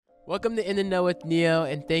Welcome to In the Know with Neo,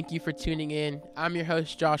 and thank you for tuning in. I'm your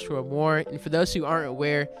host, Joshua Moore, and for those who aren't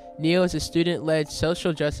aware, Neo is a student-led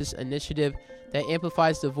social justice initiative that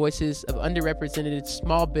amplifies the voices of underrepresented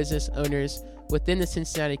small business owners within the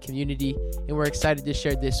Cincinnati community, and we're excited to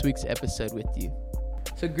share this week's episode with you.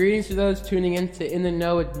 So greetings to those tuning in to In the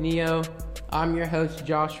Know with Neo. I'm your host,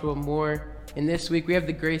 Joshua Moore, and this week we have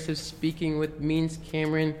the grace of speaking with Means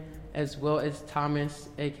Cameron, as well as Thomas,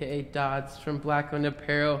 aka Dodds, from BlaCk OWned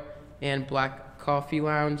Apparel and BlaCk Coffee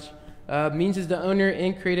Lounge. Means is the owner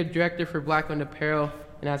and creative director for BlaCk OWned Apparel,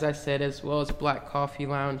 and as I said, as well as BlaCk Coffee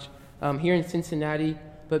Lounge here in Cincinnati.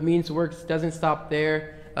 But Means works doesn't stop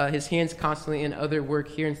there. His hands constantly in other work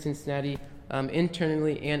here in Cincinnati,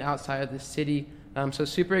 internally and outside of the city. So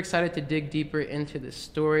super excited to dig deeper into this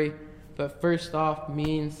story. But first off,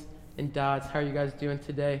 Means and Dodds, how are you guys doing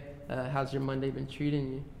today? How's your Monday been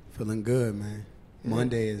treating you? Feeling good, man.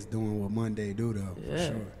 Monday is doing what Monday do, though, for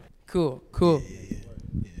sure. Cool. Yeah.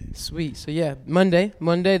 Sweet. So, yeah, Monday,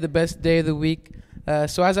 the best day of the week.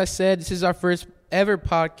 So, as I said, this is our first ever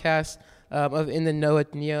podcast of In the Know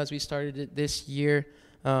with Neo as we started it this year.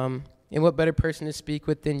 And what better person to speak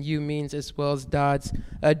with than you, Means, as well as Dodds.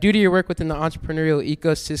 Due to your work within the entrepreneurial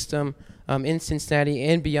ecosystem in Cincinnati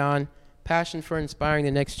and beyond, passion for inspiring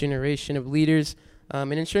the next generation of leaders,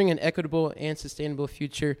 and ensuring an equitable and sustainable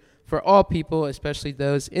future for all people, especially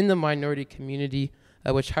those in the minority community,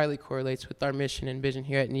 which highly correlates with our mission and vision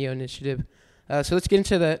here at Neo Initiative. So let's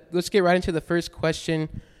get right into the first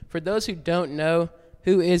question. For those who don't know,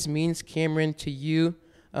 who is Means Cameron to you?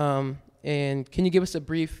 And can you give us a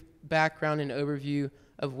brief background and overview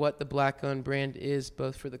of what the BlaCk OWned brand is,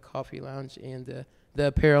 both for the coffee lounge and the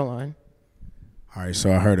apparel line? All right,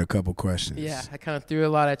 so I heard a couple questions. Yeah, I kind of threw a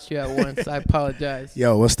lot at you at once. I apologize.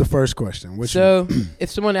 Yo, what's the first question? If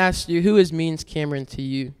someone asks you, who is Means Cameron to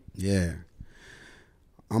you? Yeah.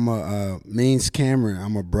 I'm a Means Cameron.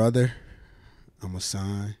 I'm a brother. I'm a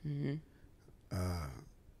son. Mm-hmm.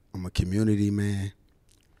 I'm a community man.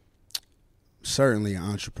 Certainly an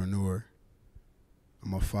entrepreneur.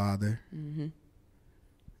 I'm a father. Mm-hmm.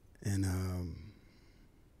 And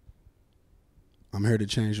I'm here to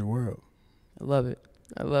change the world. I love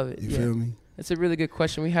it. You feel me? That's a really good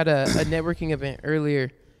question. We had a networking event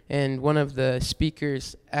earlier, and one of the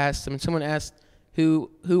speakers asked them, someone asked,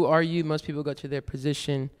 who are you? Most people go to their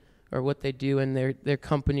position or what they do in their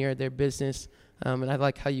company or their business. And I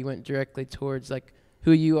like how you went directly towards like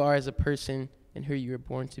who you are as a person and who you were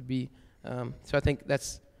born to be. So I think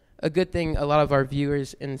that's a good thing a lot of our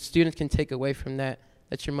viewers and students can take away from that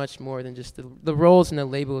you're much more than just the roles and the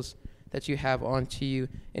labels that you have onto you.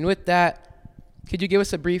 And with that, could you give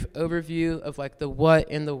us a brief overview of like the what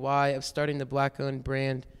and the why of starting the BlaCk OWned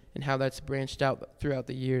brand and how that's branched out throughout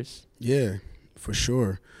the years? Yeah, for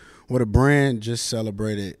sure. Well, the brand just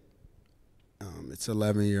celebrated its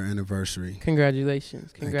 11-year anniversary.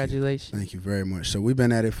 Congratulations. Thank you very much. So we've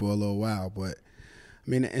been at it for a little while, but I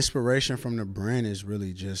mean, the inspiration from the brand is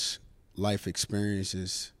really just life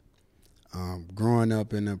experiences. Growing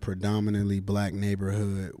up in a predominantly black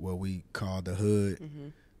neighborhood, what we call the hood, mm-hmm.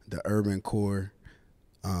 the urban core,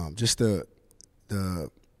 just the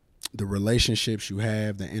relationships you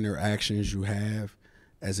have, the interactions you have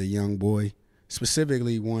as a young boy,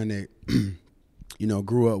 specifically one that,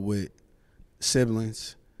 grew up with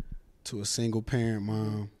siblings to a single parent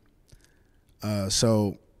mom.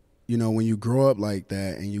 So, when you grow up like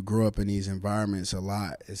that and you grow up in these environments, a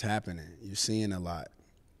lot is happening. You're seeing a lot.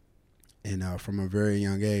 And from a very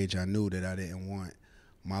young age, I knew that I didn't want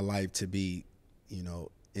my life to be,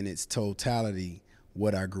 in its totality,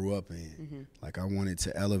 what I grew up in. Mm-hmm. Like I wanted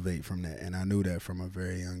to elevate from that, and I knew that from a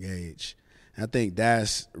very young age. And I think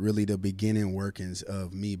that's really the beginning workings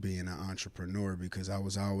of me being an entrepreneur, because I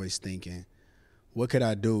was always thinking, what could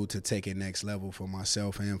I do to take it next level for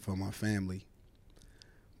myself and for my family?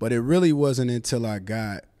 But it really wasn't until I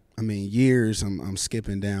got, years, I'm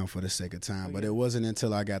skipping down for the sake of time, but it wasn't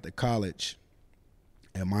until I got to college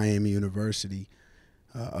at Miami University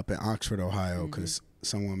up in Oxford, Ohio, because mm-hmm.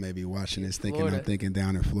 someone may be watching this thinking I'm thinking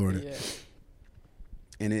down in Florida. Yeah.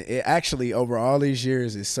 And it actually, over all these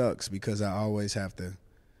years, it sucks because I always have to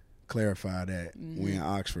clarify that mm-hmm. we're in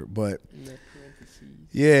Oxford. But,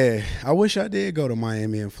 yeah, I wish I did go to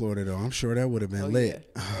Miami and Florida, though. I'm sure that would have been lit.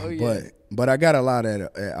 Yeah. But I got a lot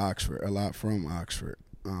at Oxford, a lot from Oxford.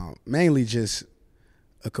 Mainly just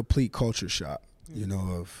a complete culture shock, mm-hmm.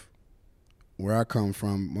 Of where I come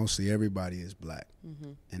from. Mostly everybody is black,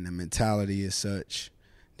 mm-hmm. and the mentality is such.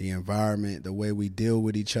 The environment, the way we deal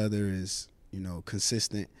with each other is,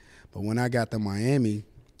 consistent. But when I got to Miami,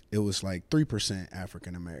 it was like 3%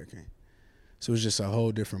 African American. So it was just a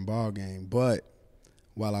whole different ball game. But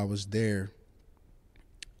while I was there,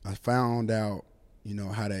 I found out,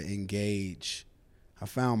 how to engage. I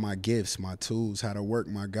found my gifts, my tools, how to work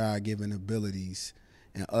my God-given abilities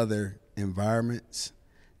in other environments.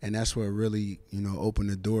 And that's what really, opened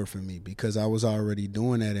the door for me, because I was already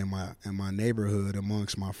doing that in my neighborhood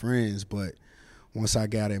amongst my friends. But once I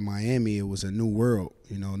got in Miami, it was a new world,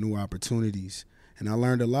 new opportunities. And I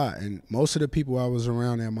learned a lot. And most of the people I was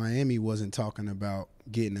around at Miami wasn't talking about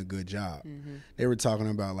getting a good job. Mm-hmm. They were talking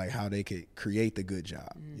about like how they could create the good job.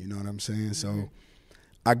 Mm-hmm. You know what I'm saying? Mm-hmm. So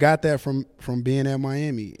I got that from being at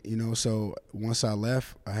Miami, So once I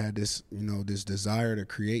left, I had this, this desire to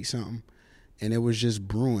create something. And it was just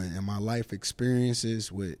brewing. And my life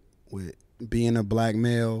experiences with being a black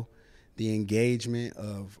male, the engagement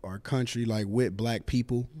of our country, like with black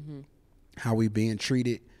people, how we being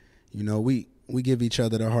treated. We give each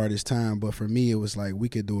other the hardest time, but for me, it was like we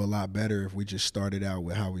could do a lot better if we just started out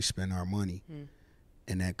with how we spend our money.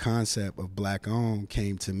 And that concept of black owned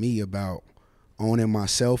came to me about owning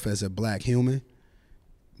myself as a black human,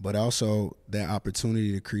 but also that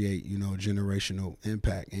opportunity to create, generational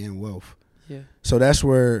impact and wealth. Yeah. So that's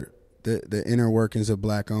where the inner workings of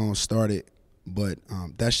black owned started. But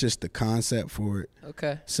that's just the concept for it.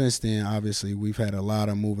 Okay. Since then, obviously, we've had a lot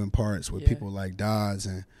of moving parts with people like Dodds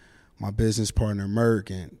and my business partner Merck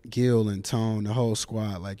and Gil and Tone, the whole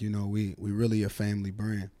squad. Like, we really a family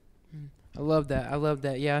brand. I love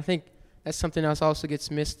that. Yeah, I think that's something else also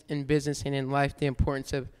gets missed in business and in life, the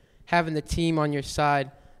importance of having the team on your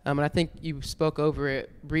side. And I think you spoke over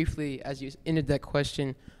it briefly as you ended that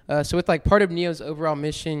question. So with like part of NEO's overall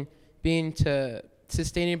mission being to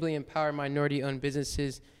sustainably empower minority-owned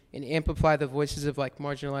businesses and amplify the voices of like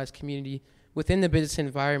marginalized community within the business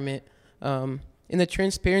environment, in the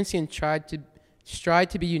transparency and strive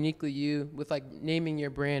to be uniquely you with like naming your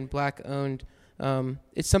brand BlaCk OWned.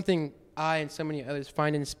 It's something I and so many others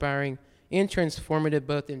find inspiring and transformative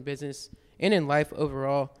both in business and in life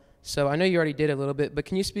overall. So I know you already did a little bit, but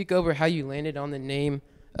can you speak over how you landed on the name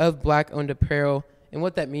of BlaCk OWned Apparel and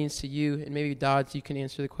what that means to you? And maybe Dodds, you can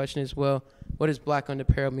answer the question as well. What does BlaCk OWned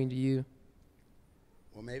Apparel mean to you?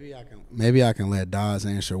 Well, maybe I can let Dodds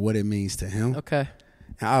answer what it means to him. Okay.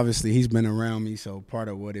 And obviously, he's been around me, so part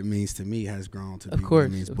of what it means to me has grown to be what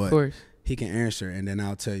it means. Of course. He can answer, and then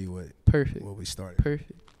I'll tell you what we started.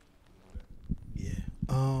 Perfect. Yeah.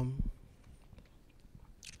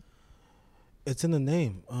 It's in the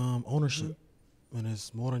name, ownership. And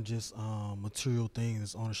it's more than just material things.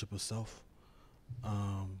 It's ownership of self.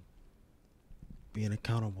 Being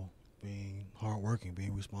accountable, being hardworking,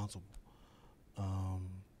 being responsible.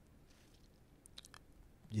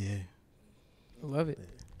 Yeah. I love it.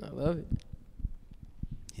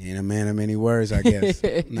 He ain't a man of many words, I guess.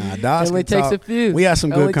 Nah, Dodds can talk. Takes a few. We had some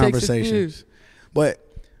good conversations. But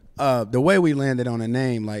the way we landed on the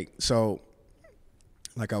name, like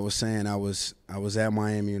I was saying, I was at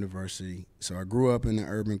Miami University. So I grew up in the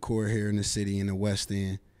urban core here in the city in the West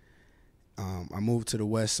End. I moved to the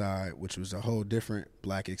West Side, which was a whole different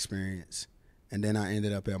black experience. And then I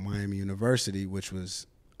ended up at Miami University, which was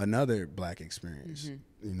another black experience,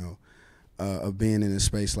 of being in a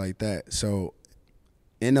space like that. So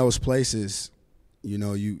in those places,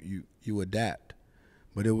 you adapt.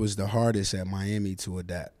 But it was the hardest at Miami to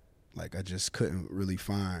adapt. Like, I just couldn't really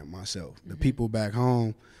find myself. The people back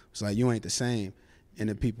home was like, you ain't the same. And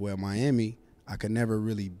the people at Miami, I could never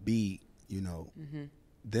really be,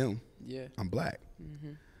 them. Yeah. I'm black.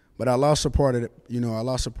 But I lost a part of it.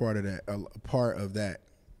 A part of that.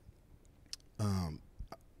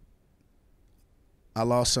 I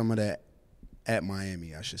lost some of that at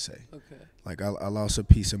Miami, I should say. Okay. Like, I lost a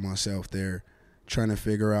piece of myself there trying to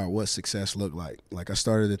figure out what success looked like. Like, I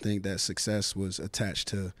started to think that success was attached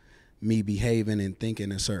to me behaving and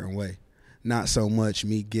thinking a certain way, not so much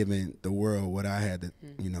me giving the world what I had to,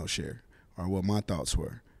 share or what my thoughts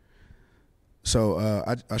were. So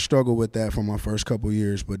I struggled with that for my first couple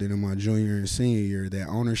years, but then in my junior and senior year, that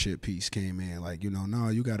ownership piece came in. Like, no,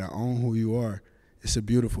 you got to own who you are. It's a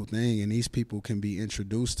beautiful thing, and these people can be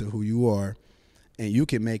introduced to who you are, and you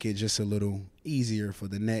can make it just a little easier for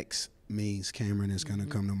the next Means Cameron is going to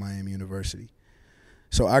come to Miami University.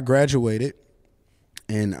 So I graduated,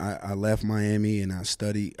 and I left Miami, and I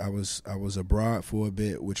studied. I was abroad for a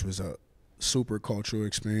bit, which was a super cultural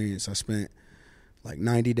experience. I spent like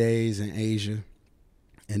 90 days in Asia,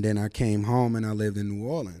 and then I came home and I lived in New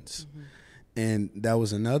Orleans. And that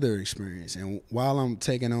was another experience. And while I'm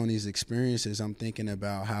taking on these experiences, I'm thinking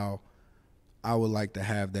about how I would like to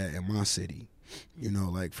have that in my city,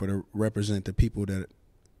 like represent the people that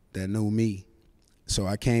knew me. So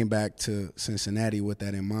I came back to Cincinnati with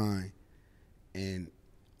that in mind. And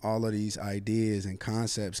all of these ideas and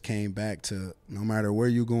concepts came back to, no matter where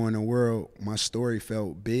you go in the world, my story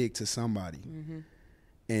felt big to somebody. Mm-hmm.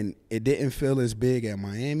 And it didn't feel as big at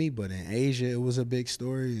Miami, but in Asia it was a big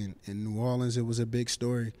story. And in New Orleans it was a big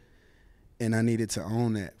story. And I needed to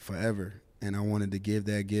own that forever. And I wanted to give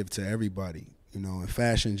that gift to everybody, you know, and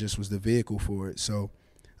fashion just was the vehicle for it. So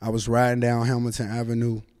I was riding down Hamilton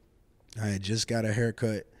Avenue. I had just got a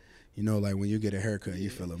haircut. You know, like when you get a haircut, you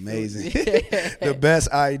feel amazing. The best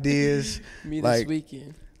ideas. Me this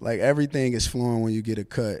weekend. Like everything is flowing when you get a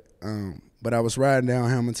cut. But I was riding down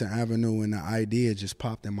Hamilton Avenue and the idea just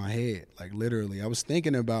popped in my head. Like literally, I was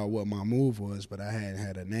thinking about what my move was, but I hadn't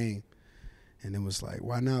had a name. And it was like,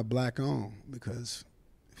 why not BlaCk OWned? Because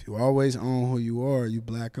if you always own who you are, you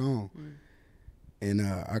BlaCk OWned. Mm. And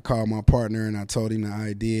I called my partner and I told him the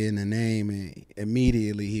idea and the name, and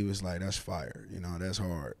immediately he was like, that's fire. You know, that's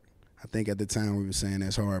hard. I think at the time we were saying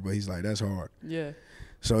that's hard, but he's like, that's hard. Yeah.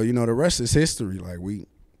 So, you know, the rest is history. Like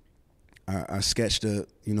I sketched the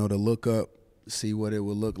look up, see what it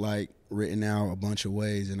would look like, written out a bunch of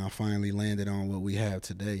ways, and I finally landed on what we have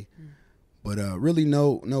today. Mm. But really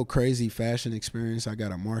no crazy fashion experience. I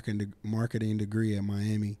got a marketing degree at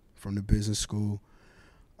Miami from the business school.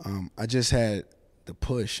 I just had the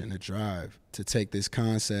push and the drive to take this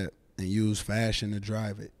concept and use fashion to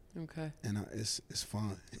drive it. Okay. And it's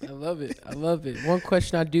fun. I love it. I love it. One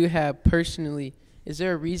question I do have personally, is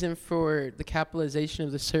there a reason for the capitalization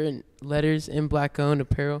of the certain letters in BlaCk OWned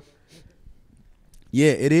apparel?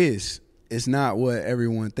 Yeah, it is. It's not what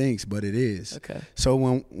everyone thinks, but it is. Okay.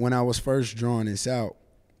 So when I was first drawing this out,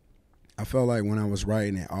 I felt like when I was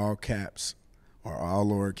writing it all caps or all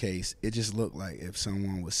lowercase, it just looked like if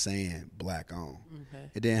someone was saying BlaCk OWned. Okay.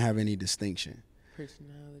 It didn't have any distinction.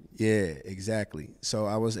 Personality. Yeah, exactly. So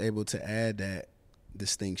I was able to add that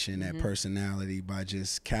distinction, that personality by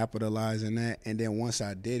just capitalizing that. And then once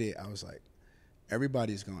I did it, I was like,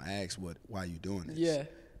 everybody's going to ask why you doing this. Yeah.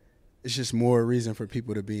 It's just more reason for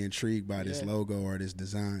people to be intrigued by this logo or this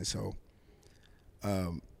design. So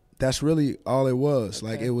that's really all it was.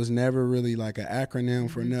 Okay. Like, it was never really like an acronym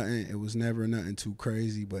for nothing. It was never nothing too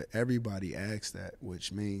crazy, but everybody asked that,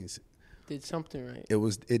 which means did something right.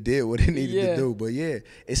 It did what it needed to do. But yeah,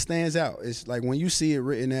 it stands out. It's like when you see it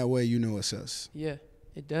written that way, you know it's us. Yeah,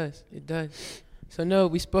 it does. It does. So no,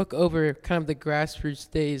 we spoke over kind of the grassroots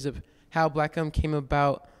days of how BlaCk OWned came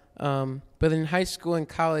about. But in high school and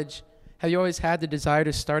college, have you always had the desire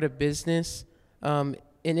to start a business? And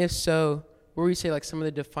if so, what would you say like some of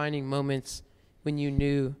the defining moments when you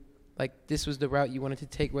knew like this was the route you wanted to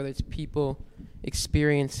take, whether it's people,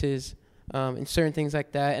 experiences, and certain things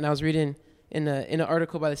like that? And I was reading in an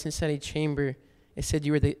article by the Cincinnati Chamber, it said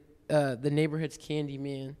you were the neighborhood's candy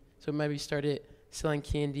man. So maybe you started selling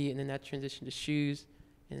candy, and then that transitioned to shoes,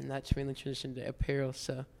 and then that transitioned to apparel.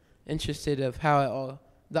 So interested of how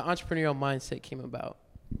the entrepreneurial mindset came about.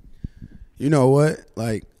 You know what?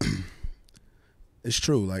 Like, it's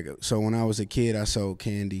true. Like, so when I was a kid, I sold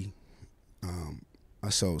candy. I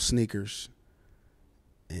sold sneakers.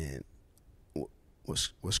 And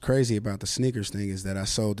what's crazy about the sneakers thing is that I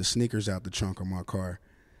sold the sneakers out the trunk of my car,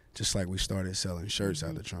 just like we started selling shirts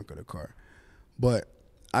out the trunk of the car. But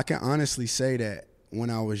I can honestly say that when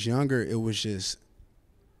I was younger, it was just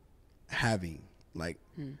having. Like,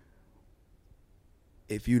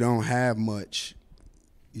 if you don't have much,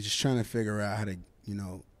 you're just trying to figure out how to,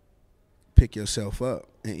 pick yourself up.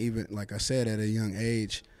 And even, like I said, at a young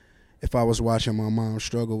age, if I was watching my mom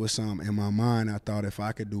struggle with something, in my mind, I thought if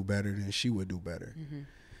I could do better, then she would do better.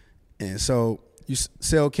 And so you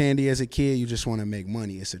sell candy as a kid, you just want to make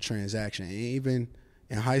money. It's a transaction. And even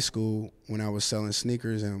in high school, when I was selling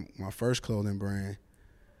sneakers and my first clothing brand,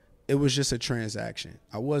 it was just a transaction.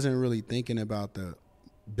 I wasn't really thinking about the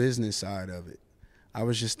business side of it. I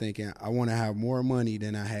was just thinking, I want to have more money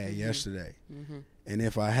than I had yesterday. And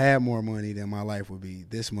if I had more money, then my life would be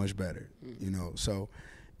this much better, So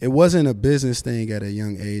it wasn't a business thing at a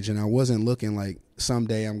young age, and I wasn't looking like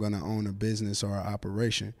someday I'm going to own a business or an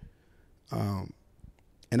operation.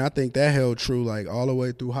 And I think that held true like all the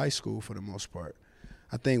way through high school for the most part.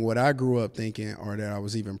 I think what I grew up thinking, or that I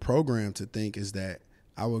was even programmed to think, is that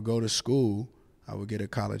I would go to school, I would get a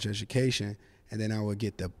college education, and then I would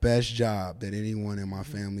get the best job that anyone in my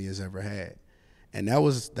family has ever had. And that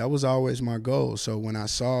was always my goal. So when I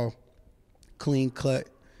saw clean cut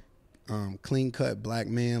black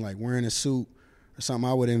man, like wearing a suit or something,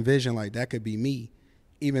 I would envision like that could be me.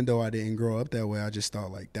 Even though I didn't grow up that way, I just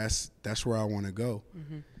thought like that's where I want to go.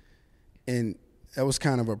 And that was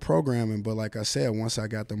kind of a programming. But like I said, once I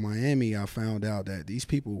got to Miami, I found out that these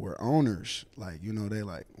people were owners. Like, they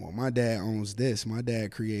like, well, my dad owns this. My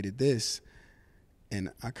dad created this. And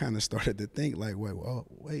I kind of started to think like,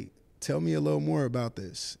 wait, tell me a little more about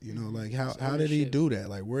this. You know, like how did he do that?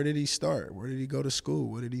 Like, where did he start? Where did he go to school?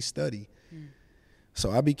 What did he study? So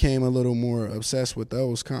I became a little more obsessed with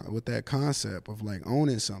with that concept of like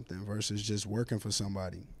owning something versus just working for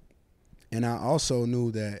somebody. And I also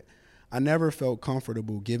knew that I never felt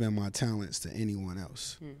comfortable giving my talents to anyone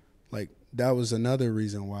else. Like that was another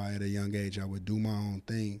reason why at a young age I would do my own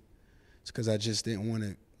thing. It's because I just didn't want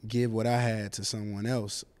to give what I had to someone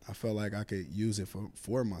else. I felt like I could use it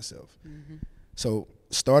for myself. So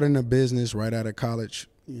starting a business right out of college,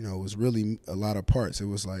 you know, was really a lot of parts. It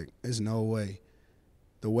was like, there's no way.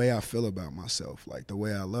 The way I feel about myself, like the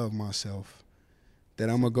way I love myself, that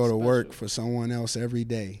I'm going to go to work for someone else every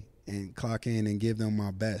day and clock in and give them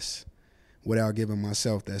my best without giving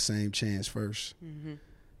myself that same chance first.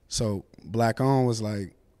 So BlaCk OWned was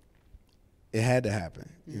like, it had to happen,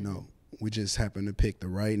 you know. We just happened to pick the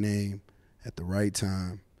right name at the right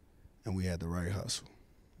time, and we had the right hustle.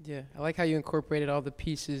 Yeah, I like how you incorporated all the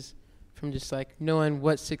pieces from just like knowing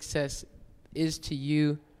what success is to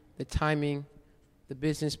you, the timing, the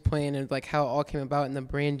business plan, and like how it all came about in the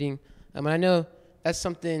branding. And I know that's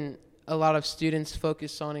something a lot of students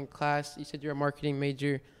focus on in class. You said you're a marketing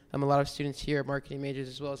major. A lot of students here are marketing majors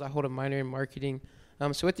as well, as I hold a minor in marketing.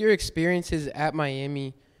 So with your experiences at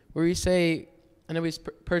Miami, where you say, I know we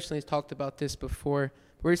personally talked about this before,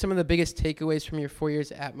 what are some of the biggest takeaways from your 4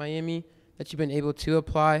 years at Miami that you've been able to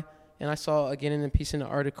apply? And I saw, again, in a piece in the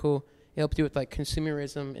article, it helped you with like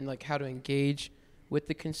consumerism and like how to engage with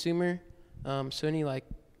the consumer. So any like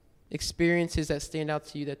experiences that stand out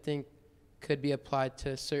to you that think could be applied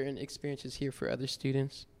to certain experiences here for other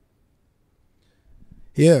students?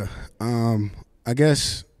 Yeah, I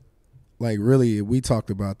guess like really we talked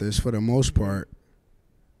about this for the most part.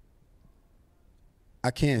 I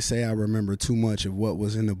can't say I remember too much of what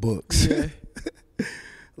was in the books. Yeah.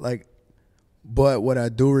 But what I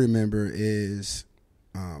do remember is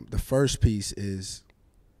the first piece is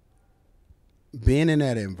being in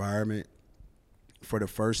that environment for the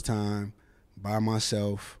first time by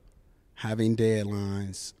myself, having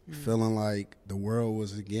deadlines, feeling like the world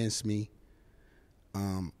was against me.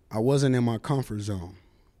 I wasn't in my comfort zone.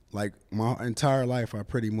 Like my entire life, I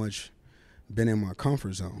pretty much been in my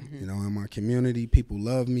comfort zone. You know, in my community, people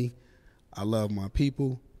love me. I love my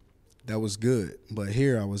people. That was good. But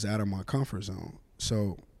here I was out of my comfort zone.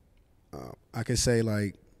 So I could say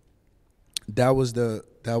like that was the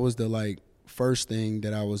like first thing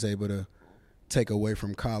that I was able to take away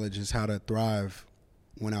from college is how to thrive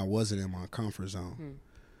when I wasn't in my comfort zone.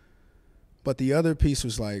 But the other piece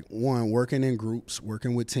was like, one, working in groups,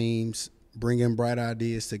 working with teams, bringing bright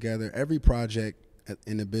ideas together. Every project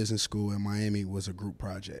in the business school in Miami was a group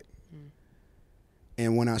project.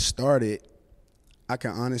 And when I started, I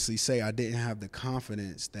can honestly say I didn't have the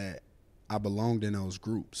confidence that I belonged in those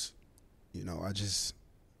groups. You know, I just,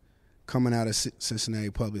 coming out of Cincinnati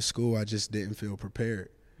public school, I just didn't feel prepared.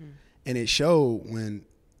 And it showed when,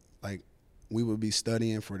 like, we would be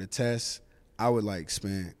studying for the tests. I would, like,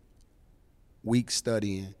 spend weeks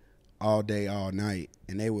studying all day, all night,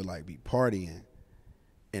 and they would, like, be partying.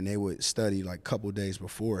 And they would study, like, a couple days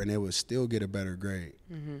before, and they would still get a better grade.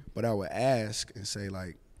 But I would ask and say,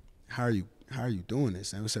 like, how are you doing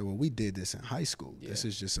this? And they would say, well, we did this in high school. Yeah. This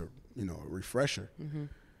is just a refresher.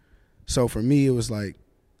 So for me, it was like,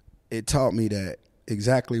 it taught me that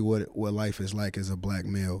exactly what life is like as a black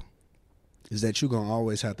male is that you're going to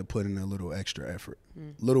always have to put in a little extra effort,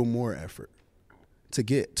 a little more effort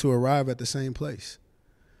to arrive at the same place.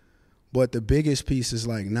 But the biggest piece is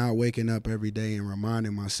like not waking up every day and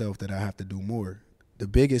reminding myself that I have to do more. The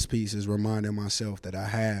biggest piece is reminding myself that I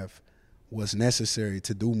have what's necessary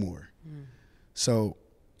to do more. So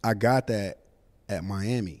I got that at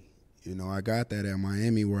Miami. You know, I got that at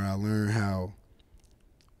Miami where I learned how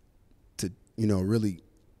to, really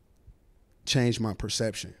change my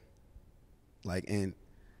perception. Like, and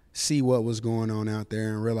see what was going on out there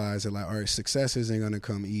and realize that, like, all right, success isn't going to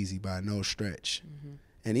come easy by no stretch.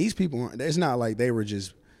 And these people, it's not like they were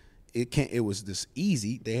just, it was this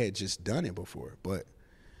easy. They had just done it before. But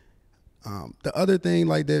the other thing,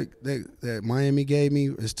 like, that Miami gave me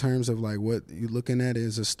in terms of, like, what you're looking at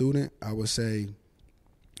as a student, I would say,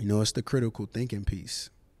 it's the critical thinking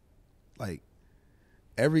piece. Like,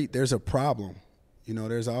 there's a problem.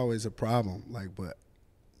 There's always a problem. Like, but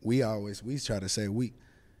we try to say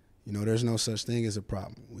there's no such thing as a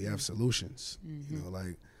problem. We have solutions.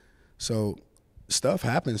 So stuff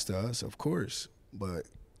happens to us, of course, but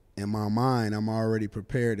in my mind, I'm already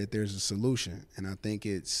prepared that there's a solution. And I think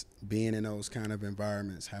it's being in those kind of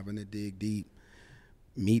environments, having to dig deep,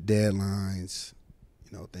 meet deadlines,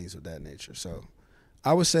 things of that nature. So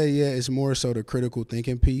I would say, yeah, it's more so the critical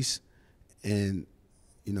thinking piece and,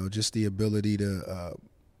 just the ability to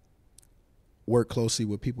work closely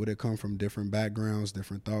with people that come from different backgrounds,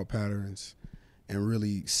 different thought patterns, and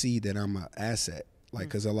really see that I'm an asset. Like,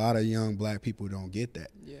 because a lot of young black people don't get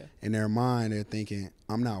that. Yeah. In their mind, they're thinking,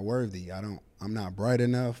 I'm not worthy. I'm not bright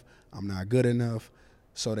enough. I'm not good enough.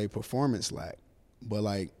 So they performance lack. But,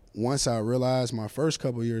 like, once I realized my first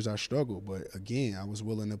couple of years, I struggled. But, again, I was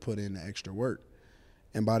willing to put in the extra work.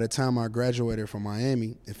 And by the time I graduated from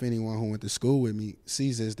Miami, if anyone who went to school with me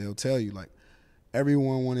sees this, they'll tell you, like,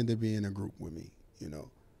 everyone wanted to be in a group with me,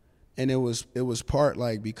 And it was part,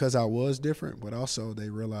 like, because I was different, but also they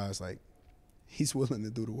realized, like, he's willing to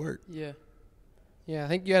do the work. Yeah. Yeah, I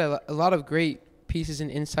think you had a lot of great pieces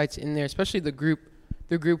and insights in there, especially the group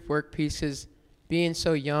work pieces. Being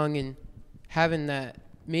so young and having that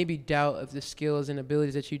maybe doubt of the skills and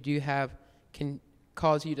abilities that you do have can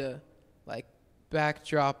cause you to, like,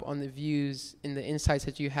 backdrop on the views and the insights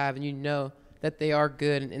that you have, and that they are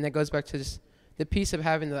good. And that goes back to just the piece of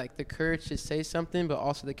having, like, the courage to say something, but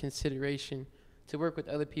also the consideration to work with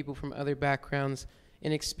other people from other backgrounds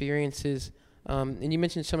and experiences. And you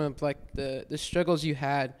mentioned some of, like, the struggles you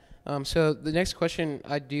had. So the next question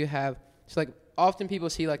I do have is, like, often people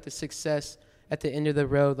see, like, the success at the end of the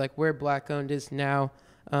road, like where BlaCk OWned is now.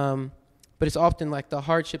 But it's often, like, the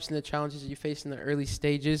hardships and the challenges that you face in the early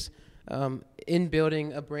stages in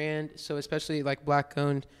building a brand. So especially, like, BlaCk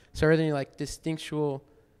OWned. So are there any, like, distinctual,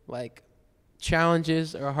 like,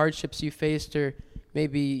 challenges or hardships you faced, or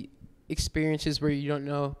maybe experiences where you don't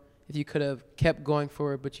know if you could have kept going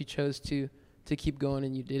forward, but you chose to keep going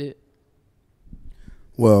and you did it?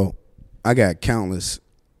 Well, I got countless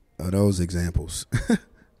of those examples.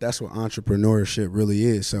 That's what entrepreneurship really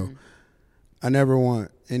is. So I never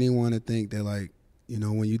want anyone to think that, like,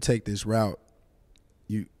 when you take this route,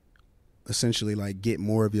 you essentially, like, get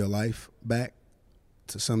more of your life back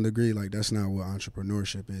to some degree. Like, that's not what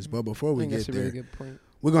entrepreneurship is. But before we get there, really good point.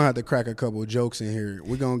 We're going to have to crack a couple of jokes in here.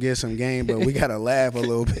 We're going to get some game, but we got to laugh a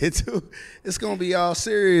little bit too. It's going to be all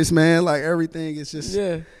serious, man. Like, everything is just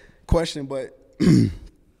question. But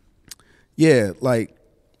yeah, like,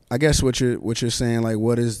 I guess what you're saying, like,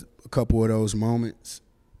 what is a couple of those moments?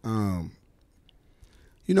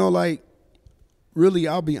 Like, really,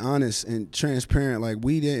 I'll be honest and transparent. Like,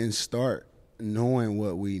 we didn't start knowing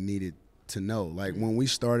what we needed to know. Like, when we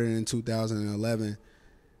started in 2011,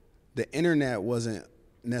 the internet wasn't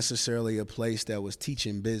necessarily a place that was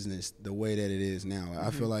teaching business the way that it is now.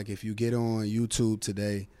 I feel like if you get on YouTube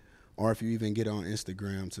today, or if you even get on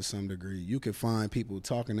Instagram to some degree, you can find people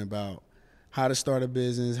talking about how to start a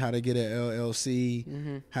business, how to get an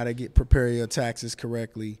LLC, how to prepare your taxes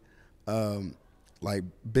correctly, like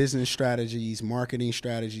business strategies, marketing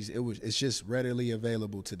strategies. It's just readily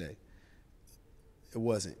available today. It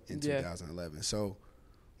wasn't in 2011. So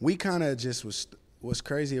we kind of just what's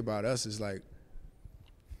crazy about us is, like,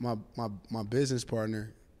 my business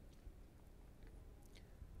partner,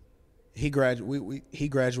 he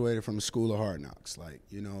graduated from the School of Hard Knocks. Like,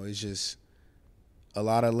 it's just a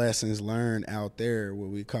lot of lessons learned out there, what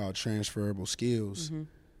we call transferable skills,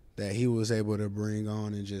 that he was able to bring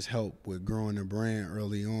on and just help with growing the brand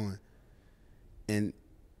early on. And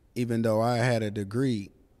even though I had a degree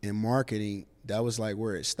in marketing, that was, like,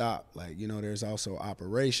 where it stopped. Like, there's also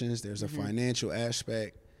operations, there's a financial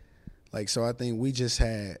aspect. Like, so I think we just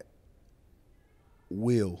had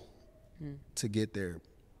will to get there.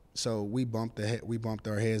 So we bumped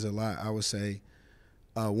our heads a lot. I would say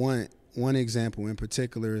one example in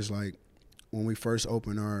particular is, like, when we first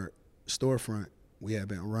opened our storefront, we had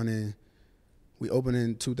been running. We opened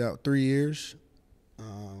in 3 years.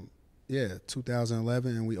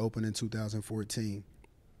 2011, and we opened in 2014.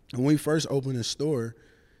 And when we first opened the store,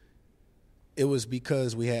 it was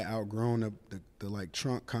because we had outgrown the like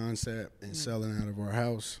trunk concept and selling out of our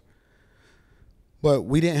house. But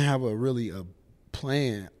we didn't have a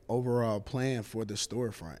overall plan for the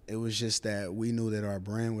storefront. It was just that we knew that our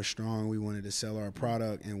brand was strong. We wanted to sell our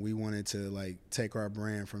product, and we wanted to, like, take our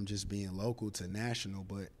brand from just being local to national.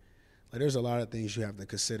 But, like, there's a lot of things you have to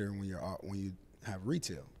consider when you have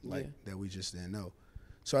retail, that we just didn't know.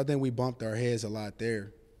 So I think we bumped our heads a lot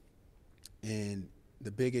there. And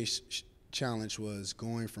the biggest challenge was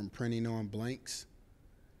going from printing on blanks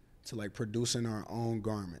to, like, producing our own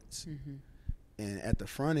garments. And at the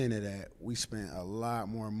front end of that, we spent a lot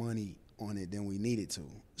more money on it than we needed to.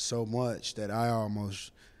 So much that I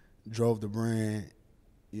almost drove the brand,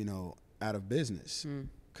 out of business.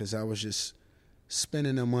 Because I was just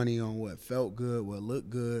spending the money on what felt good, what looked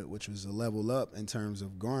good, which was a level up in terms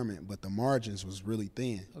of garment, but the margins was really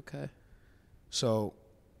thin. Okay. So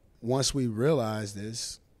once we realized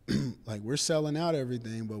this, like we're selling out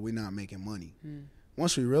everything, but we're not making money.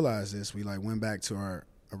 Once we realized this, we like went back to our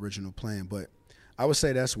original plan. But I would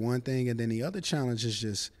say that's one thing. And then the other challenge is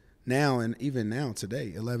just now, and even now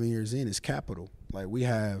today, 11 years in, is capital. Like we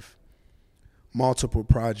have multiple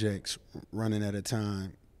projects running at a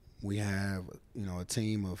time. We have, a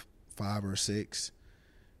team of 5 or 6,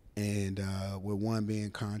 and with one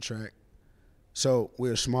being contract. So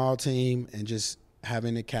we're a small team, and just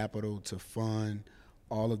having the capital to fund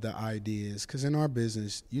all of the ideas. Because in our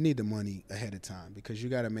business, you need the money ahead of time because you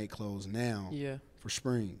got to make clothes now for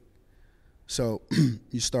spring. So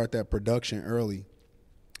you start that production early.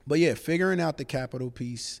 But, yeah, figuring out the capital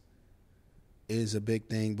piece is a big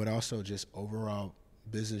thing, but also just overall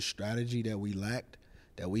business strategy that we lacked,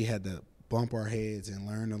 that we had to bump our heads and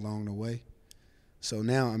learn along the way. So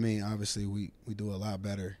now, obviously we do a lot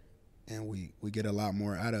better, and we get a lot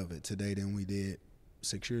more out of it today than we did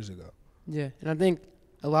 6 years ago. Yeah, and I think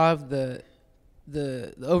a lot of the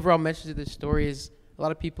overall message of the story is a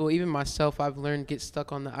lot of people, even myself, I've learned, get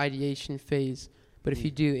stuck on the ideation phase. But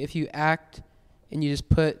if you act and you just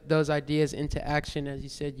put those ideas into action, as you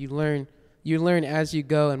said, you learn as you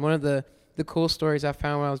go. And one of the cool stories I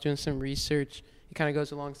found when I was doing some research, it kind of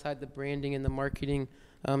goes alongside the branding and the marketing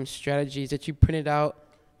strategies, that you printed out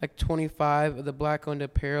like 25 of the BlaCk OWned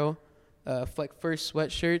apparel, like first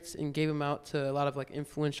sweatshirts, and gave them out to a lot of like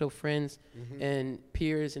influential friends and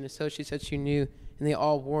peers and associates that you knew, and they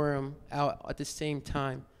all wore them out at the same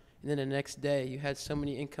time. And then the next day you had so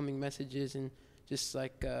many incoming messages and just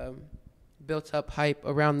like built up hype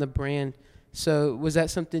around the brand. So was that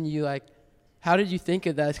something you like? How did you think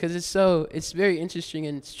of that? Because it's very interesting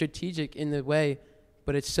and strategic in the way,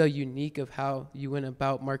 but it's so unique of how you went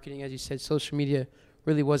about marketing. As you said, social media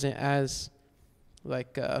really wasn't as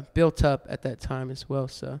like built up at that time as well.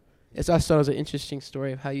 So I thought it was an interesting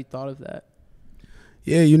story of how you thought of that.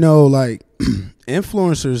 Yeah, like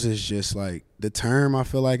influencers is just like the term I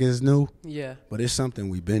feel like is new. Yeah. But it's something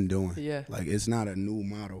we've been doing. Yeah. Like it's not a new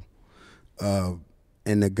model.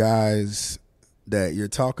 And the guys that you're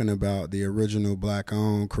talking about, the original BlaCk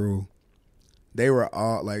OWned crew, they were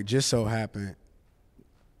all like, just so happened,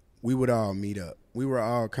 we would all meet up. We were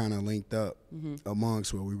all kind of linked up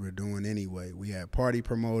amongst what we were doing anyway. We had party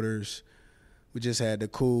promoters. We just had the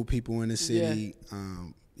cool people in the city. Yeah.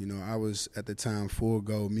 I was at the time Full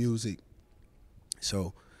Go Music.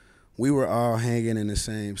 So we were all hanging in the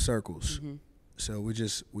same circles. So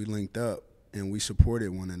we linked up and we supported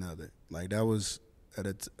one another. Like that was at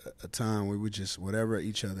a time where we just, whatever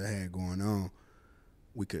each other had going on,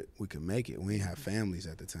 we could make it. We didn't have families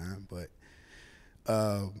at the time, but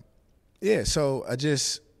so I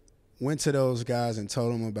just went to those guys and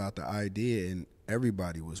told them about the idea, and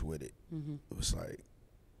everybody was with it. It was like,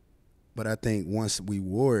 but I think once we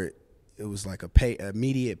wore it, it was like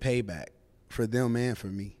immediate payback for them and for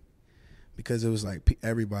me, because it was like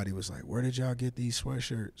everybody was like, "Where did y'all get these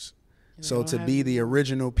sweatshirts?" So to be the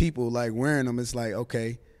original people like wearing them, it's like,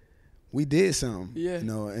 okay, we did something. Yeah.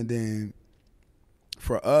 And then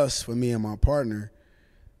for me and my partner,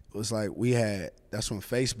 it was like that's when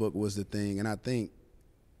Facebook was the thing. And I think,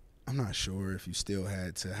 I'm not sure if you still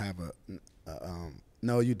had to have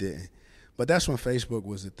no, you didn't. But that's when Facebook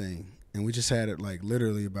was the thing. And we just had it like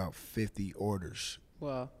literally about 50 orders.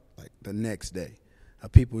 Wow. Like the next day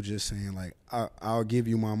of people just saying like, I'll give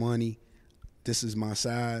you my money. This is my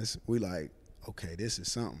size. We like, okay, this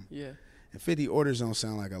is something. Yeah. And 50 orders don't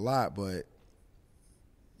sound like a lot, but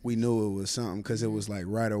we knew it was something because it was like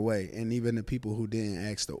right away. And even the people who didn't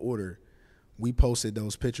ask to order, we posted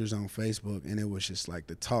those pictures on Facebook, and it was just like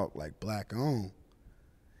the talk, like BlaCk OWned.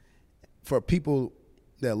 For people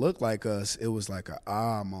that look like us, it was like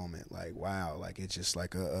a moment, like wow, like it's just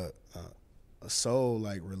like a soul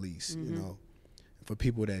like release, For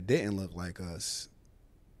people that didn't look like us,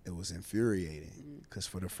 it was infuriating because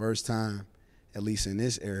for the first time, at least in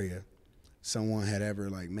this area, someone had ever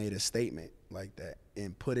like made a statement like that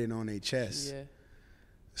and put it on their chest. Yeah.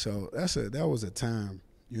 So that was a time,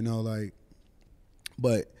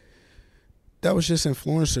 but that was just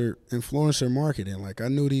influencer marketing. Like I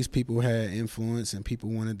knew these people had influence and people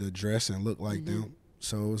wanted to dress and look like them.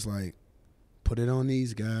 So it was like, put it on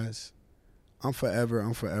these guys. I'm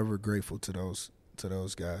forever grateful to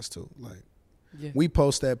those guys too. Like, yeah. We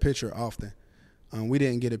post that picture often. We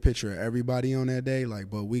didn't get a picture of everybody on that day,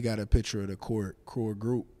 but we got a picture of the core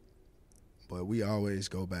group. But we always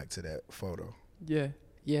go back to that photo.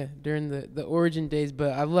 Yeah, during the origin days.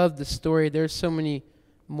 But I love the story. There's so many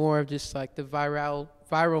more of just like the viral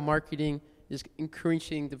marketing, just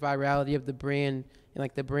increasing the virality of the brand and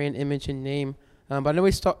like the brand image and name. But I know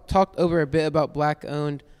we talked over a bit about BlaCk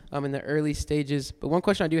OWned. in the early stages. But one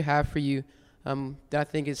question I do have for you that I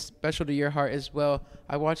think is special to your heart as well.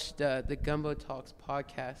 I watched the Gumbo Talks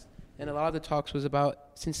podcast, and a lot of the talks was about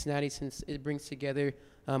Cincinnati, since it brings together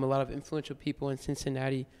a lot of influential people in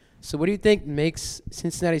Cincinnati. So what do you think makes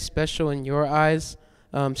Cincinnati special in your eyes,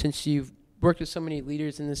 since you've worked with so many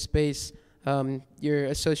leaders in this space? You're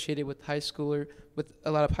associated with with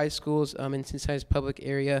a lot of high schools in Cincinnati's public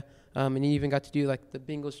area, and you even got to do like the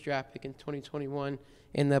Bengals draft pick in 2021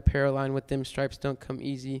 and the apparel line with them stripes don't come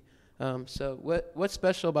easy. So what's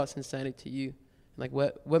special about Cincinnati to you? Like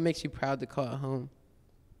what makes you proud to call it home?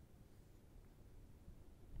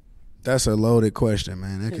 That's a loaded question,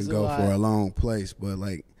 man. That It's can a go lot. for a long place. But,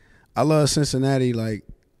 like, I love Cincinnati, like,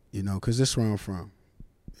 you know, because this is where I'm from.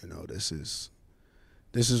 You know, this is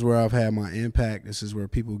where I've had my impact. This is where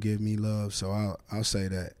people give me love. So I'll say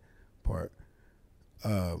that part.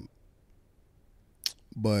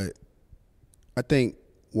 But I think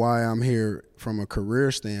why I'm here from a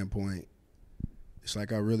career standpoint, it's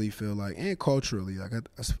like I really feel like, and culturally, like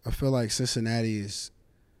I feel like Cincinnati is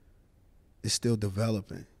still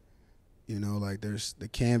developing. You know, like the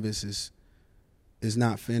canvas is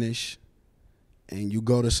not finished, and you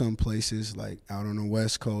go to some places like out on the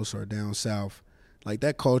West Coast or down south, like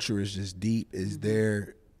that culture is just deep, is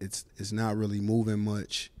there. It's not really moving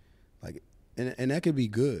much, like, and that could be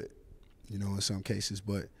good, you know, in some cases.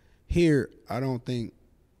 But here, I don't think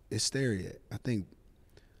it's there yet. I think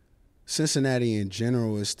Cincinnati in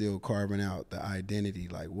general is still carving out the identity,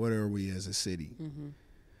 like what are we as a city. Mm-hmm.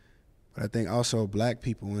 But I think also black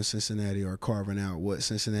people in Cincinnati are carving out what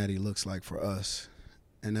Cincinnati looks like for us.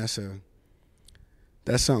 And that's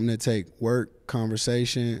something that take work,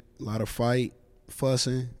 conversation, a lot of fight,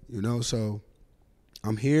 fussing, you know. So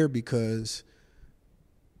I'm here because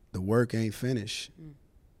the work ain't finished.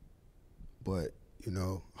 But, you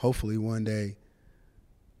know, hopefully one day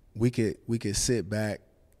we could sit back,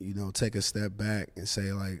 you know, take a step back and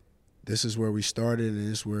say, like, this is where we started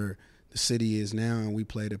and this is where the city is now, and we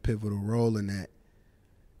played a pivotal role in that.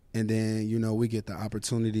 And then, you know, we get the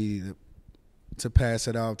opportunity to pass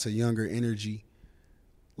it out to younger energy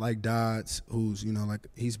like Dodds, who's, you know, like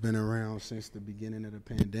he's been around since the beginning of the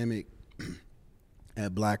pandemic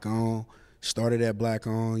at BlaCk OWned, started at BlaCk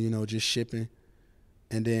OWned, you know, just shipping,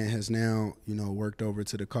 and then has now, you know, worked over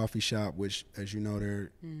to the coffee shop, which, as you know,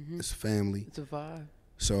 it's family. It's a vibe.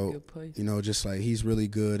 So, Good place. you know, just like he's really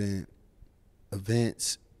good in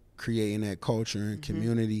events, creating that culture and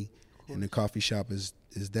community, and the coffee shop is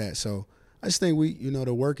that. So I just think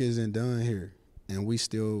the work isn't done here, and we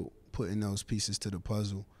still putting those pieces to the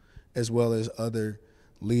puzzle, as well as other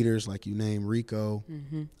leaders like you named Rico.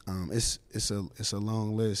 It's a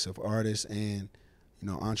long list of artists and, you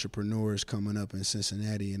know, entrepreneurs coming up in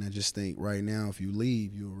Cincinnati, and I just think right now if you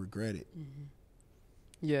leave, you'll regret it.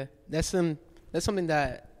 Yeah, that's something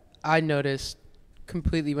that I noticed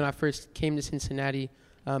completely when I first came to Cincinnati.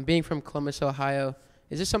 Being from Columbus, Ohio,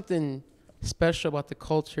 is just something special about the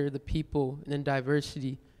culture, the people, and the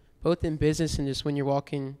diversity, both in business and just when you're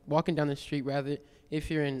walking down the street, rather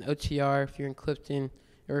if you're in OTR, if you're in Clifton,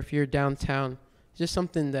 or if you're downtown. It's just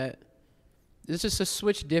something that it's just a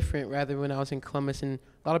switch different rather when I was in Columbus. And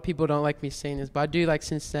a lot of people don't like me saying this, but I do like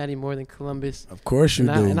Cincinnati more than Columbus. Of course you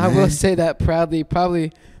do, And I will say that proudly.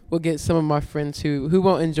 Probably will get some of my friends who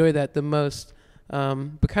won't enjoy that the most.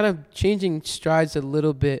 But kind of changing strides a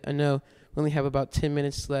little bit. I know we only have about 10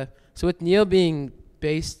 minutes left. So with Neil being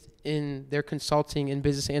based in their consulting and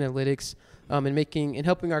business analytics, and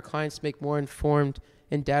helping our clients make more informed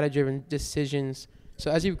and data-driven decisions.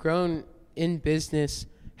 So as you've grown in business,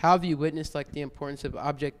 how have you witnessed like the importance of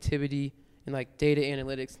objectivity and like data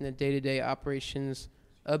analytics in the day-to-day operations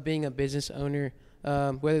of being a business owner?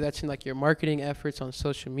 Whether that's in like your marketing efforts on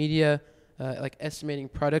social media, like estimating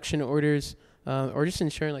production orders, or just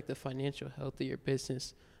ensuring like the financial health of your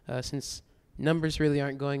business, since numbers really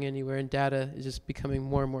aren't going anywhere and data is just becoming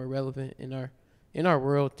more and more relevant in our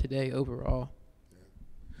world today overall.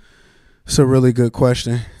 It's a really good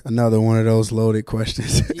question. Another one of those loaded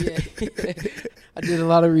questions. Yeah, I did a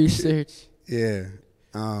lot of research. Yeah.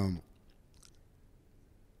 I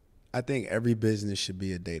think every business should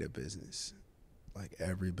be a data business. Like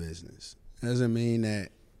every business. Doesn't mean that,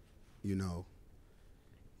 you know,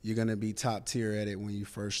 you're going to be top tier at it when you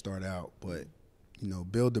first start out, but, you know,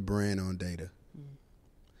 build the brand on data.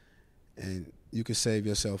 And you can save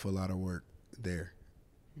yourself a lot of work there.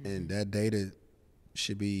 And that data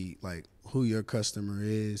should be like who your customer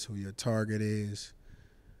is, who your target is,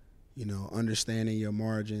 you know, understanding your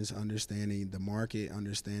margins, understanding the market,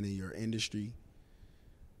 understanding your industry.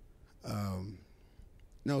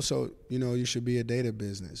 So, you know, you should be a data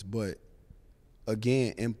business. But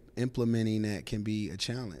again, implementing that can be a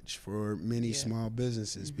challenge for many small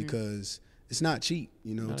businesses because it's not cheap,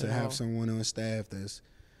 Not to at have all. someone on staff that's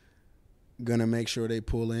gonna make sure they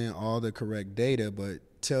pull in all the correct data, but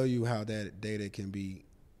tell you how that data can be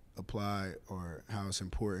applied or how it's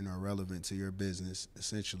important or relevant to your business,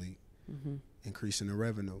 essentially increasing the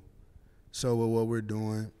revenue. So what we're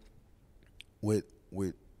doing with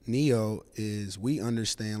Neo is we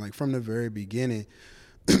understand, like from the very beginning,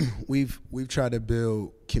 we've tried to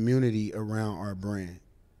build community around our brand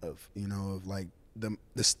of like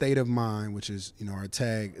the state of mind, which is our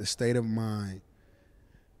tag, the state of mind,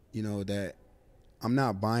 that I'm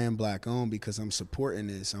not buying BlaCk OWned because I'm supporting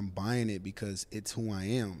this. I'm buying it because it's who I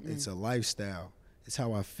am. It's a lifestyle. It's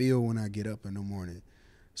how I feel when I get up in the morning.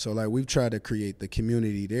 So like we've tried to create the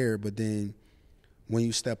community there, but then when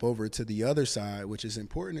you step over to the other side, which is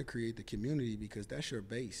important to create the community because that's your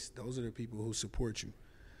base. Those are the people who support you.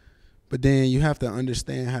 But then you have to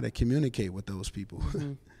understand how to communicate with those people.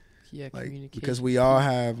 Yeah, like, communication. because we all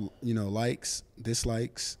have, likes,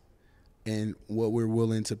 dislikes, and what we're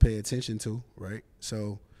willing to pay attention to, right?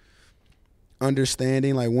 So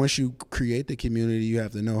understanding, like once you create the community, you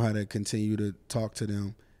have to know how to continue to talk to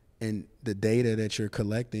them, and the data that you're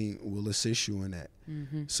collecting will assist you in that.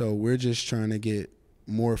 So we're just trying to get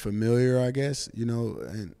more familiar, I guess,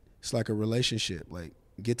 and it's like a relationship. Like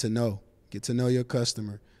get to know your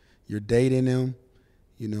customer. You're dating them,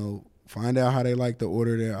 find out how they like to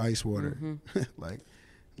order their ice water. Like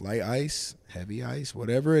light ice, heavy ice,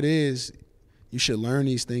 whatever it is, you should learn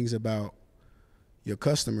these things about your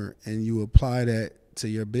customer and you apply that to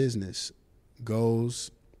your business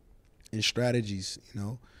goals and strategies,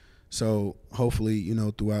 So hopefully,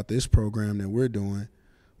 throughout this program that we're doing,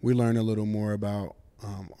 we learn a little more about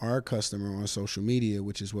our customer on social media,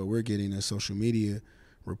 which is what we're getting, a social media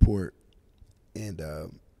report. And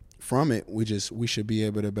from it, we should be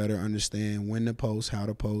able to better understand when to post, how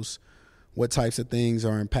to post, what types of things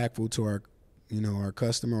are impactful to our, our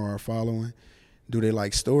customer or our following. Do they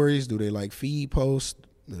like stories? Do they like feed posts?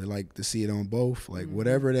 Do they like to see it on both? Like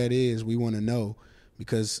whatever that is, we want to know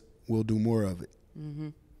because we'll do more of it.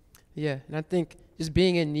 Yeah, and I think just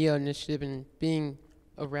being in Neo Initiative and being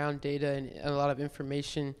around data and a lot of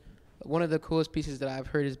information, one of the coolest pieces that I've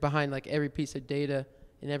heard is behind like every piece of data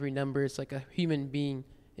and every number, it's like a human being,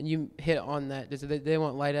 and you hit on that. They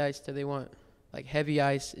want light ice? Do they want like heavy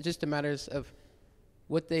ice? It's just a matter of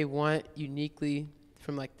what they want uniquely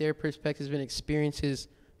from like their perspectives and experiences,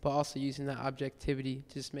 but also using that objectivity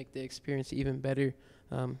to just make the experience even better.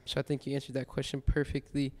 So I think you answered that question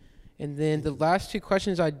perfectly. And then the last two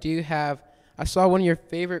questions I do have, I saw one of your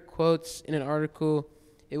favorite quotes in an article.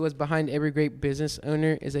 It was behind every great business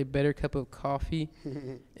owner is a better cup of coffee.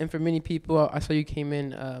 And for many people, I saw you came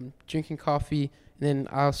in drinking coffee. And then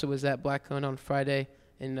I also was at BlaCk OWned on Friday.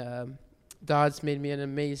 And Dodds made me an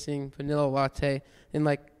amazing vanilla latte. And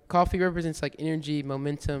like coffee represents like energy,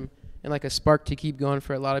 momentum, and like a spark to keep going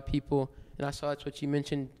for a lot of people. And I saw that's what you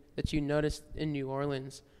mentioned that you noticed in New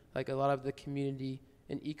Orleans. Like a lot of the community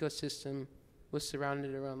and ecosystem was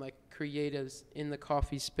surrounded around like creatives in the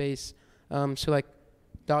coffee space. So like,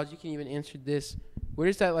 Dodge, you can even answer this. Where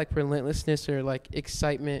does that like relentlessness or like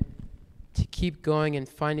excitement to keep going and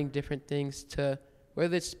finding different things to,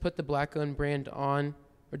 whether it's put the BlaCk OWned brand on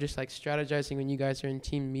or just like strategizing when you guys are in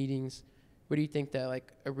team meetings, where do you think that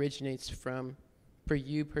like originates from for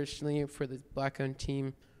you personally, for the BlaCk OWned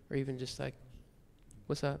team, or even just like,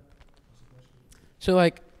 what's up? So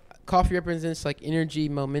like coffee represents like energy,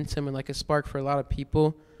 momentum, and like a spark for a lot of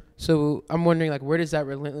people. So I'm wondering like, where does that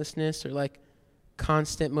relentlessness or like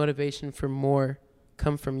constant motivation for more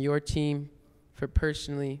come from your team, for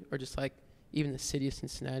personally, or just like even the city of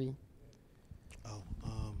Cincinnati?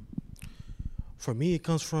 For me, it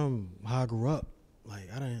comes from how I grew up. Like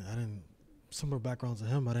I didn't similar backgrounds to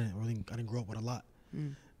him. I didn't grow up with a lot,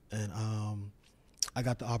 and I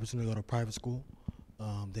got the opportunity to go to private school,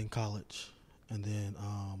 then college, and then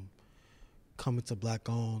coming to BlaCk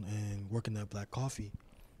OWned and working at Black Coffee.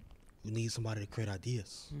 You need somebody to create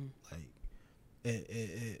ideas. Like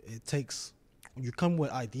it takes, when you come with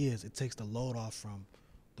ideas, it takes the load off from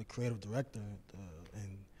the creative director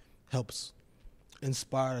and helps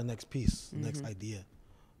inspire the next piece, the next idea.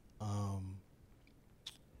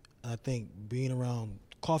 I think being around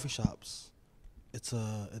coffee shops, it's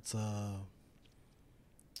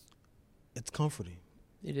comforting.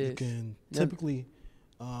 It is. You can typically,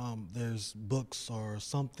 there's books or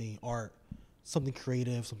something, art, something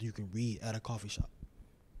creative, something you can read at a coffee shop.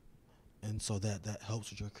 And so that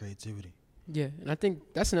helps with your creativity. Yeah, and I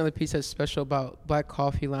think that's another piece that's special about Black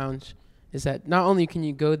Coffee Lounge is that not only can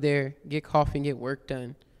you go there, get coffee, and get work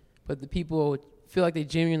done, but the people feel like they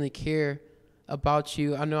genuinely care about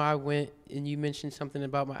you. I know I went and you mentioned something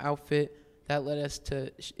about my outfit that led us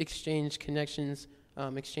to exchange connections,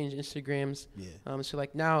 exchange Instagrams. Yeah. So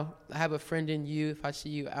like now I have a friend in you. If I see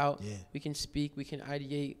you out, Yeah. we can speak, we can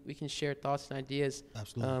ideate, we can share thoughts and ideas.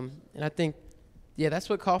 Absolutely. And I think, yeah, that's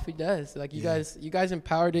what coffee does. Like you guys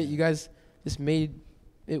empowered it. You guys just made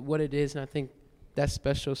it what it is. And I think that's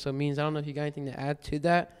special. So Means, I don't know if you got anything to add to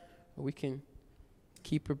that, or we can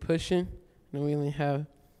keep her pushing. And we only have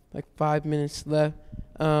like 5 minutes left.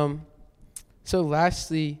 So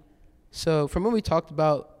lastly, so from what we talked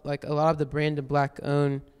about, like a lot of the brand of BlaCk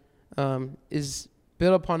OWned is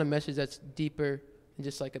built upon a message that's deeper than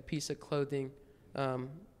just like a piece of clothing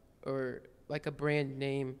or like a brand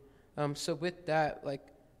name. So with that, like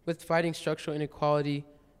with fighting structural inequality,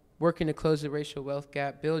 working to close the racial wealth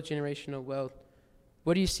gap, build generational wealth,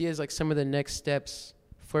 what do you see as like some of the next steps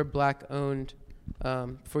for BlaCk OWned,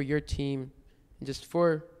 for your team, and just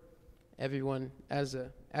for everyone as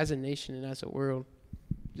a nation and as a world,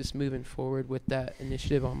 just moving forward with that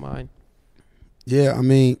initiative on mind? Yeah, I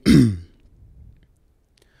mean,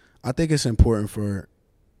 I think it's important for,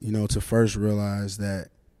 to first realize that,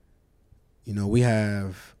 we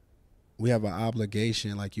have an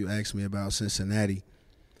obligation, like you asked me about Cincinnati.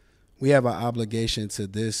 We have an obligation to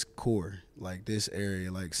this core, like this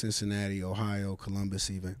area, like Cincinnati, Ohio, Columbus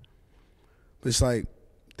even. But it's like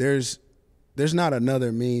there's not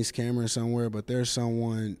another Means Cameron somewhere, but there's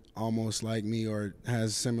someone almost like me or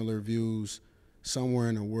has similar views somewhere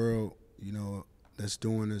in the world, that's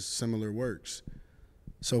doing similar works.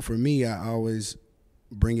 So for me, I always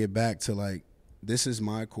bring it back to like, this is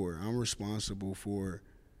my core. I'm responsible for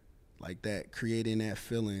like that, creating that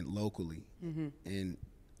feeling locally. Mm-hmm. And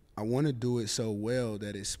I want to do it so well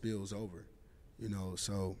that it spills over,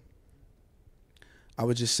 so I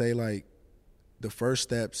would just say like the first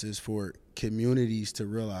steps is for communities to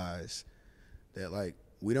realize that like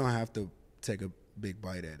we don't have to take a big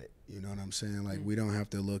bite at it. You know what I'm saying? Like we don't have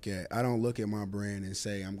to I don't look at my brand and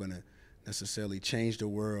say I'm going to necessarily change the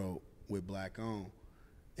world with BlaCk OWned.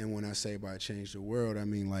 And when I say by change the world, I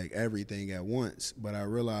mean like everything at once. But I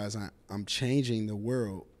realize I'm changing the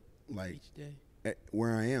world like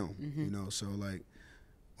where I am, Mm-hmm. So like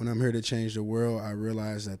when I'm here to change the world, I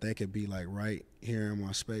realize that could be like right here in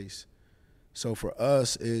my space. So for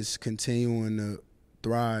us, it's continuing to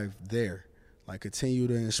thrive there, like continue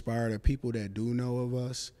to inspire the people that do know of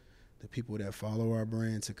us, the people that follow our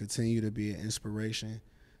brand, to continue to be an inspiration,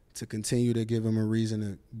 to continue to give them a reason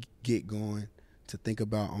to get going, to think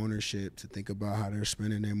about ownership, to think about how they're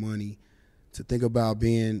spending their money, to think about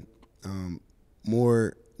being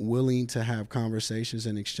more willing to have conversations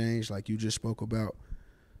and exchange like you just spoke about.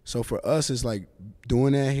 So for us, it's like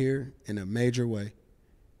doing that here in a major way.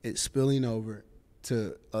 It's spilling over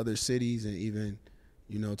to other cities and even,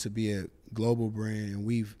 to be a global brand. And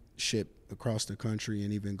we've shipped across the country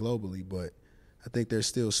and even globally. But I think there's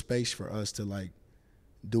still space for us to like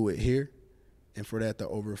do it here and for that to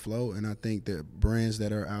overflow. And I think that brands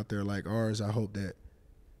that are out there like ours, I hope that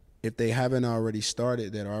if they haven't already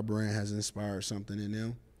started, that our brand has inspired something in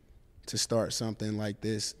them to start something like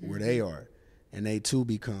this where they are, and they too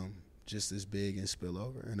become just as big and spill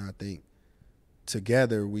over. And I think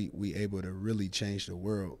together we able to really change the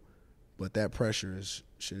world, but that pressure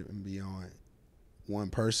shouldn't be on one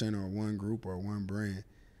person or one group or one brand.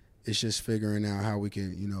 It's just figuring out how we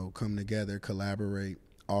can, come together, collaborate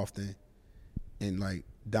often, and like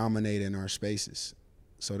dominate in our spaces.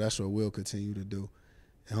 So that's what we'll continue to do.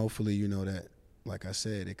 And hopefully, that, like I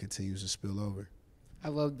said, it continues to spill over. I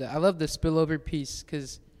love that. I love the spillover piece,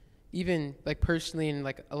 because even like personally and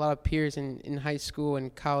like a lot of peers in high school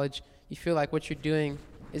and college, you feel like what you're doing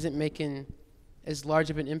isn't making as large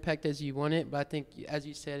of an impact as you want it. But I think, as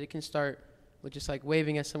you said, it can start with just like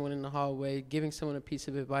waving at someone in the hallway, giving someone a piece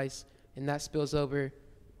of advice, and that spills over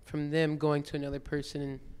from them going to another person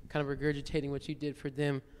and kind of regurgitating what you did for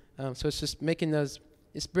them. So it's just making those,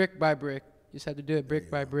 it's brick by brick. You just have to do it brick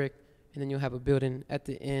by brick, and then you'll have a building at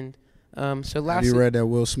the end. So lastly, have you read that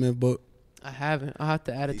Will Smith book? I haven't. I'll have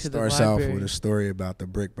to add it to the library. He starts off with a story about the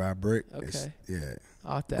brick by brick. Okay. Yeah.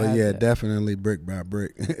 I'll have to but add yeah, that. definitely brick by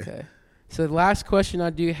brick. Okay. So the last question I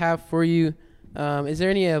do have for you, is there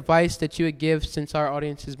any advice that you would give, since our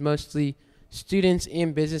audience is mostly students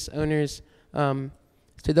and business owners,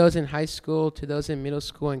 to those in high school, to those in middle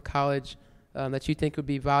school and college, that you think would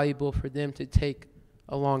be valuable for them to take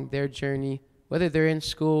along their journey, whether they're in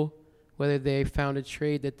school, whether they found a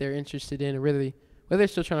trade that they're interested in, or really whether they're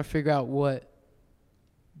still trying to figure out what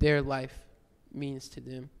their life means to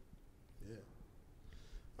them?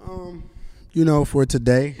 For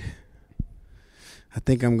today, I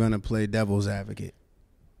think I'm going to play devil's advocate.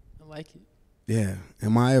 I like it. Yeah.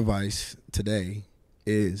 And my advice today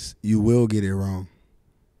is you will get it wrong.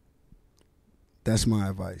 That's my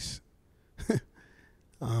advice.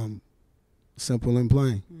 Simple and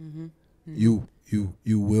plain. Mm-hmm. Mm-hmm.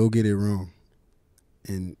 You will get it wrong.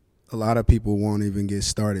 And a lot of people won't even get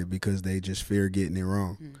started because they just fear getting it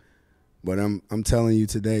wrong. Mm. But I'm telling you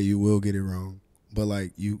today, you will get it wrong. But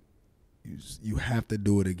like you have to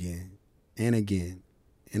do it again and again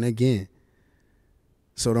and again.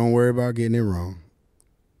 So don't worry about getting it wrong.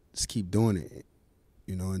 Just keep doing it,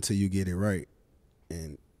 until you get it right.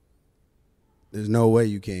 And there's no way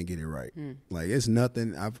you can't get it right. Like it's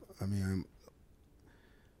nothing.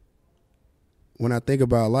 When I think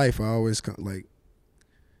about life, I always like,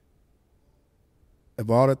 of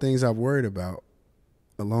all the things I've worried about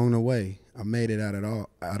along the way, I made it out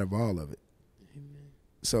of all of it. Amen.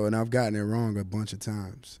 So, and I've gotten it wrong a bunch of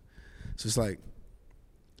times. So it's like,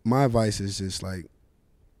 my advice is just like,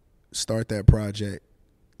 start that project.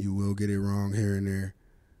 You will get it wrong here and there.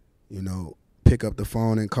 Pick up the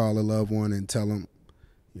phone and call a loved one and tell them,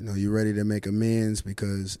 you're ready to make amends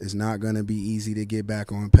because it's not going to be easy to get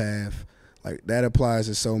back on path. Like that applies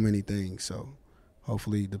to so many things. So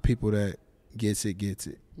hopefully the people that gets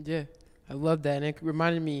it. Yeah, I love that. And it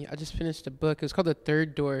reminded me, I just finished a book. It was called The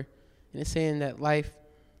Third Door. And it's saying that life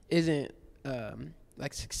isn't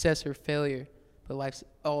like success or failure, but life's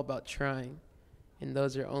all about trying. And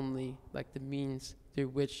those are only like the means through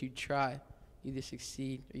which you try. You either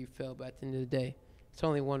succeed or you fail, but at the end of the day, it's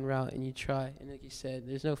only one route and you try. And like you said,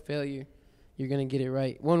 there's no failure. You're going to get it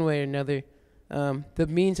right one way or another. The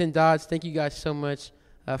Means and Dodds, thank you guys so much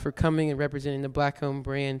for coming and representing the BlaCk OWned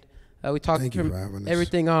brand. We talked from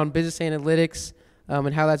everything on business analytics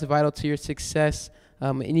and how that's vital to your success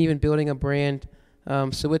and even building a brand.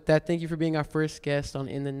 So with that, thank you for being our first guest on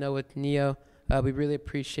In the Know with Neo. We really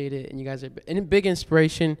appreciate it, and you guys are a big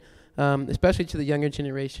inspiration, especially to the younger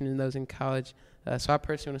generation and those in college. So I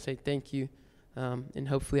personally want to say thank you, and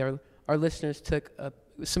hopefully our listeners took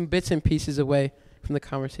some bits and pieces away from the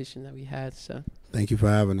conversation that we had. So thank you for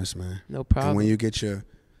having us, man. No problem. And when you get your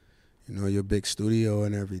big studio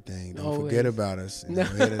and everything, don't forget about us.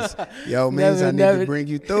 Yo, means I need to bring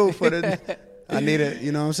you through for the. I need it.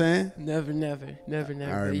 You know what I'm saying? Never. All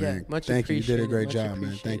right, man. Yeah, much thank you. You did a great job,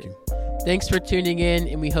 man. Thank you. Thanks for tuning in,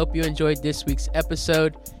 and we hope you enjoyed this week's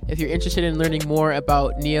episode. If you're interested in learning more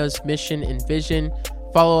about Neo's mission and vision,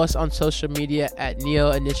 follow us on social media at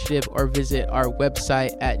Neo Initiative or visit our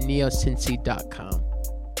website at neocincy.com.